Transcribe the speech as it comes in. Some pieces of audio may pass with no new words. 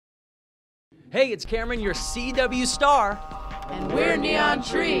Hey, it's Cameron, your CW star. And we're Neon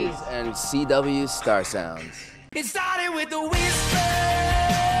Trees. And CW Star Sounds. It started with a whisper,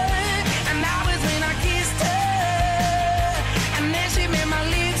 and that was when I kissed her, and then she made my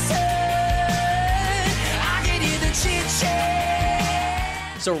lips hurt. I could hear the chit-chat.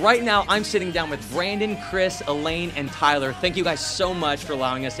 So right now, I'm sitting down with Brandon, Chris, Elaine, and Tyler. Thank you guys so much for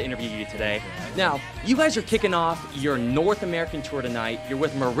allowing us to interview you today. Now, you guys are kicking off your North American tour tonight. You're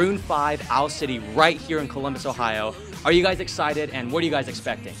with Maroon 5, Owl City, right here in Columbus, Ohio. Are you guys excited, and what are you guys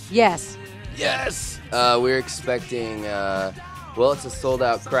expecting? Yes. Yes! We're expecting, well, it's a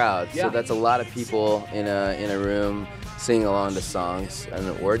sold-out crowd, so that's a lot of people in a room singing along to songs,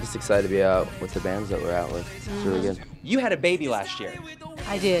 and we're just excited to be out with the bands that we're out with. It's really good. You had a baby last year.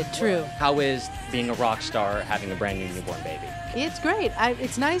 I did, true. How is being a rock star having a brand new newborn baby? It's great.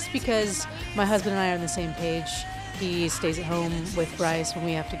 It's nice because my husband and I are on the same page. He stays at home with Bryce when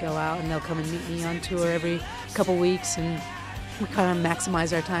we have to go out, and they'll come and meet me on tour every couple weeks, and we kind of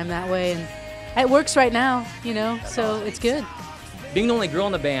maximize our time that way. And it works right now, you know, so it's good. Being the only girl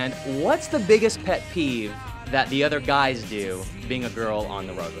in the band, what's the biggest pet peeve that the other guys do being a girl on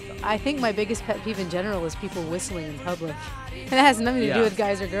the road with them? I think my biggest pet peeve in general is people whistling in public. And it has nothing to do with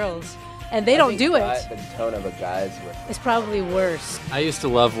guys or girls. And they don't do it. The tone of a guy's whistle. It's probably worse. I used to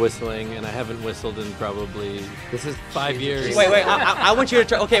love whistling, and I haven't whistled in probably 5 years. Wait, I want you to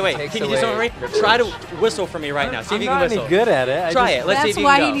try. Okay, wait. Can you do something for me? Try to whistle for me right now. See if you can whistle. I'm not any good at it. Try it. Let's see if you can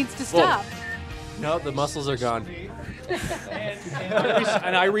That's go. why he needs to stop. No, the muscles are gone.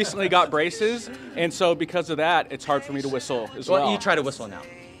 And I recently got braces, and so because of that, it's hard for me to whistle as well. Well, you try to whistle now.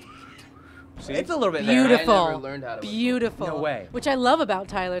 See? It's a little bit there. Beautiful. I never learned how to whistle. Beautiful. No way. Which I love about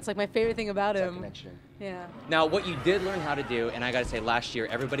Tyler. It's like my favorite thing about him. Connection. Yeah. Now, what you did learn how to do, and I got to say, last year,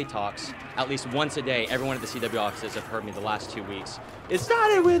 everybody talks at least once a day. Everyone at the CW offices have heard me the last 2 weeks. It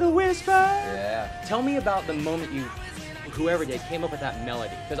started with a whisper. Yeah. Tell me about the moment you, whoever did, came up with that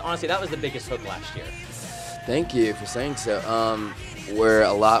melody. Because honestly, that was the biggest hook last year. Thank you for saying so. We're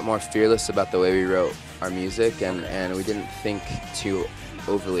a lot more fearless about the way we wrote our music, and we didn't think too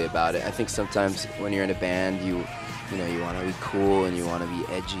overly about it. I think sometimes when you're in a band, you want to be cool and you want to be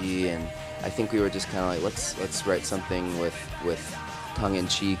edgy, and I think we were just kind of like, let's write something with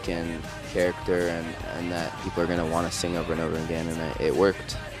tongue-in-cheek and character, and that people are gonna want to sing over and over again, and it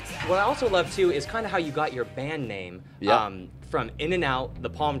worked. What I also love too is kind of how you got your band name from In and Out, the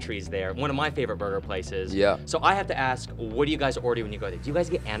palm trees there, one of my favorite burger places. Yeah. So I have to ask, what do you guys order when you go there? Do you guys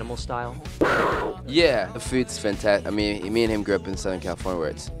get animal style? Yeah, the food's fantastic. I mean, me and him grew up in Southern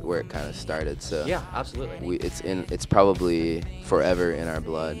California, where it kind of started. So Yeah, absolutely. it's probably forever in our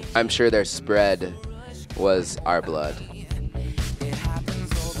blood. I'm sure their spread was our blood.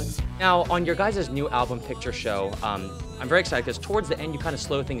 Now, on your guys' new album, Picture Show, I'm very excited because towards the end you kind of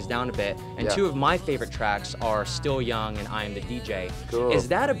slow things down a bit, and two of my favorite tracks are Still Young and I Am the DJ. Cool. Is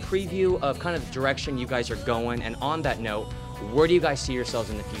that a preview of kind of the direction you guys are going? And on that note, where do you guys see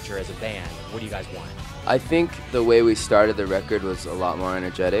yourselves in the future as a band? What do you guys want? I think the way we started the record was a lot more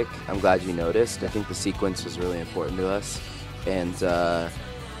energetic. I'm glad you noticed. I think the sequence was really important to us, and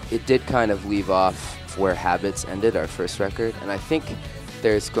it did kind of leave off where Habits ended, our first record, and I think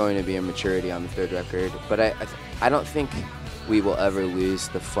there's going to be a maturity on the third record, but I don't think we will ever lose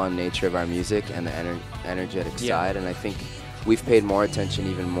the fun nature of our music and the energetic side, and I think we've paid more attention,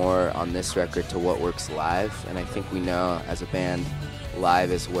 even more on this record, to what works live, and I think we know as a band,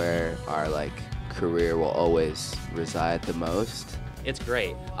 live is where our career will always reside the most. It's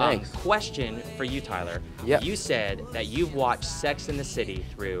great. Thanks. Question for you, Tyler. Yep. You said that you've watched Sex and the City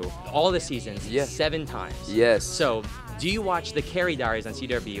through all the seasons 7 times. Yes. So, do you watch the Carrie Diaries on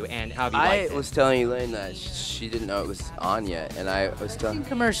CW, and how have you liked it? I was telling Elaine that she didn't know it was on yet, and I was telling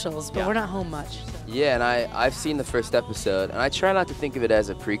Commercials, but we're not home much. So. Yeah, and I've seen the first episode, and I try not to think of it as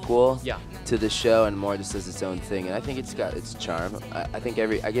a prequel to the show, and more just as its own thing. And I think it's got its charm. I think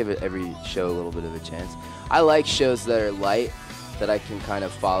I give it every show a little bit of a chance. I like shows that are light, that I can kind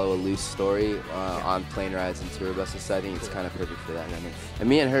of follow a loose story on plane rides and tour buses. So I think it's kind of perfect for that. And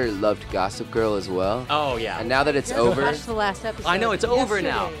me and her loved Gossip Girl as well. Oh yeah. And now that it's over, Watched the last episode. I know it's over yesterday.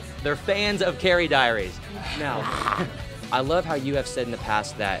 now. They're fans of Carrie Diaries. Now, I love how you have said in the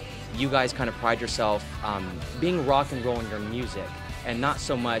past that you guys kind of pride yourself being rock and roll in your music, and not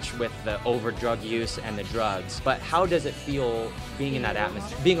so much with the over drug use and the drugs. But how does it feel being in that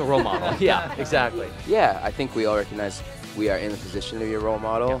atmosphere, being a role model? Yeah, exactly. yeah, I think we all recognize we are in the position to be a role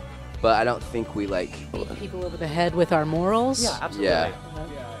model, but I don't think we beat people over the head with our morals. Yeah, absolutely.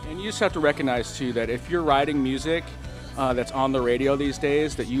 Yeah. And you just have to recognize too that if you're writing music, that's on the radio these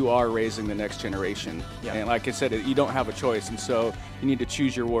days that you are raising the next generation. Yeah. And like I said, you don't have a choice, and so you need to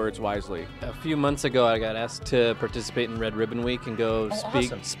choose your words wisely. A few months ago, I got asked to participate in Red Ribbon Week and go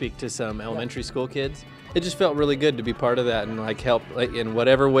awesome. speak to some elementary school kids. It just felt really good to be part of that and like help in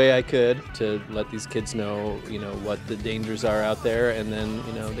whatever way I could to let these kids know, what the dangers are out there, and then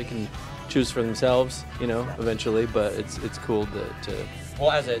they can choose for themselves, eventually. But it's cool to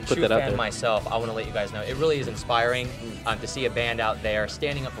Well, as a put true that out fan there. myself, I want to let you guys know it really is inspiring to see a band out there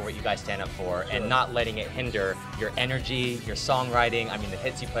standing up for what you guys stand up for and not letting it hinder your energy, your songwriting, the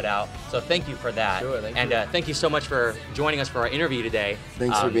hits you put out. So thank you for that. Sure, thank and you. Thank you so much for joining us for our interview today.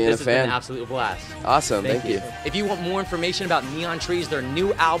 Thanks for being a This has been fan. an absolute blast. Awesome, thank you. If you want more information about Neon Trees, their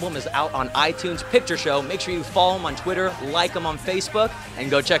new album is out on iTunes Picture Show. Make sure you follow them on Twitter, like them on Facebook, and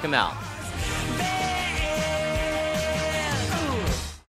go check them out.